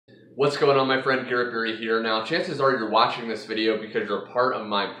What's going on, my friend? Garrett Barry here. Now, chances are you're watching this video because you're a part of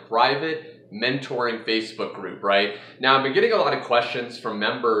my private mentoring Facebook group, right? Now, I've been getting a lot of questions from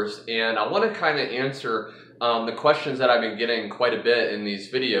members, and I want to kind of answer the questions that I've been getting quite a bit in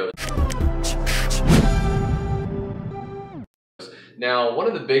these videos. Now, one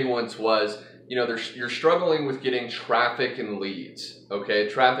of the big ones was, you're struggling with getting traffic and leads, okay?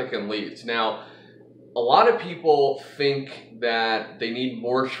 Traffic and leads. Now, a lot of people think that they need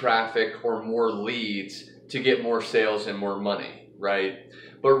more traffic or more leads to get more sales and more money, right?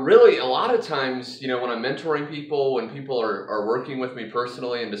 But really, a lot of times, when I'm mentoring people, when people are working with me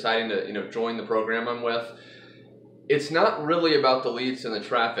personally and deciding to, join the program I'm with, it's not really about the leads and the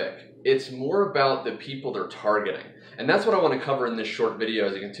traffic. It's more about the people they're targeting. And that's what I want to cover in this short video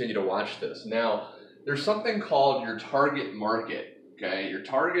as you continue to watch this. Now, there's something called your target market, okay? Your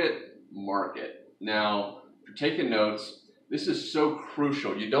target market. Now, if you're taking notes, this is so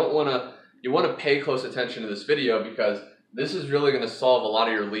crucial. You want to pay close attention to this video because this is really going to solve a lot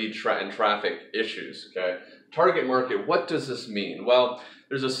of your lead and traffic issues, okay? Target market, what does this mean? Well,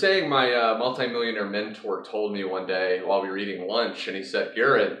 there's a saying my multimillionaire mentor told me one day while we were eating lunch, and he said,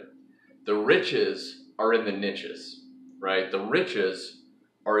 Garrett, the riches are in the niches, right? The riches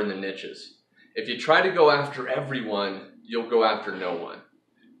are in the niches. If you try to go after everyone, you'll go after no one.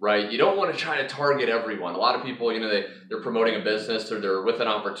 Right? You don't want to try to target everyone. A lot of people, they're promoting a business or they're with an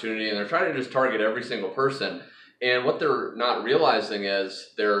opportunity and they're trying to just target every single person. And what they're not realizing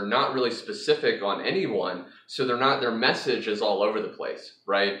is they're not really specific on anyone. So their message is all over the place,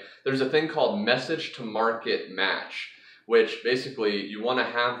 right? There's a thing called message to market match, which basically you want to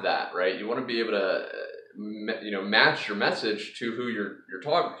have that, right? You want to be able to, match your message to who you're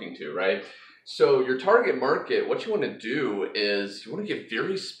talking to, right? So your target market, what you want to do is you want to get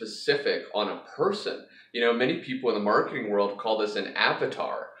very specific on a person. Many people in the marketing world call this an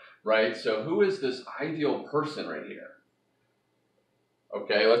avatar, right? So who is this ideal person right here?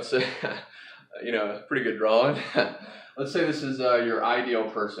 Okay, let's say, pretty good drawing. Let's say this is your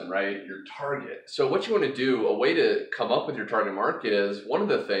ideal person, right? Your target. So what you want to do, a way to come up with your target market is, one of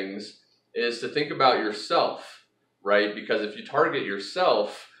the things is to think about yourself, right? Because if you target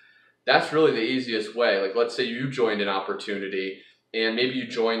yourself, that's really the easiest way. Like, let's say you joined an opportunity and maybe you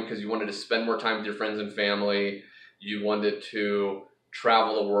joined because you wanted to spend more time with your friends and family. You wanted to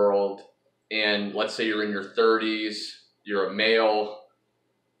travel the world. And let's say you're in your 30s, you're a male,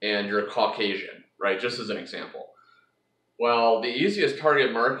 and you're a Caucasian, right? Just as an example. Well, the easiest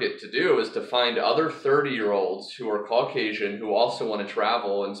target market to do is to find other 30-year-olds who are Caucasian who also want to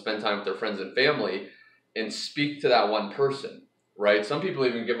travel and spend time with their friends and family and speak to that one person. Right? Some people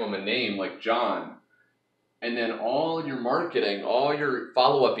even give them a name like John. And then all your marketing, all your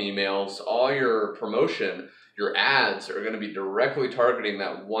follow-up emails, all your promotion, your ads are going to be directly targeting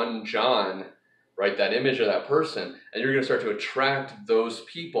that one John, right? That image of that person. And you're going to start to attract those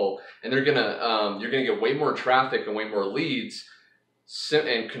people. And you're going to get way more traffic and way more leads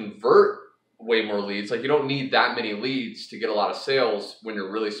and convert way more leads. Like, you don't need that many leads to get a lot of sales when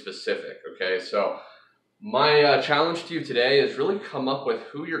you're really specific. Okay. So my challenge to you today is really come up with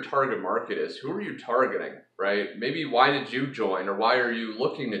who your target market is. Who are you targeting, right? Maybe why did you join, or why are you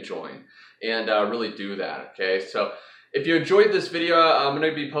looking to join? And really do that, okay? So if you enjoyed this video, I'm going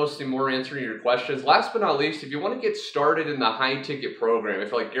to be posting more, answering your questions. Last but not least, if you want to get started in the high ticket program, if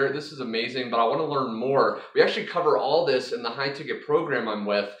you're like, Garrett, this is amazing, but I want to learn more, we actually cover all this in the high ticket program I'm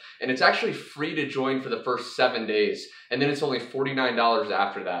with, and it's actually free to join for the first 7 days, and then it's only $49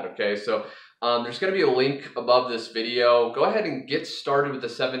 after that, okay? So there's going to be a link above this video. Go ahead and get started with the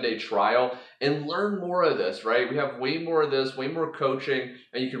 7-day trial and learn more of this, right? We have way more of this, way more coaching,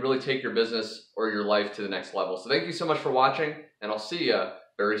 and you can really take your business or your life to the next level. So thank you so much for watching, and I'll see you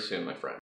very soon, my friend.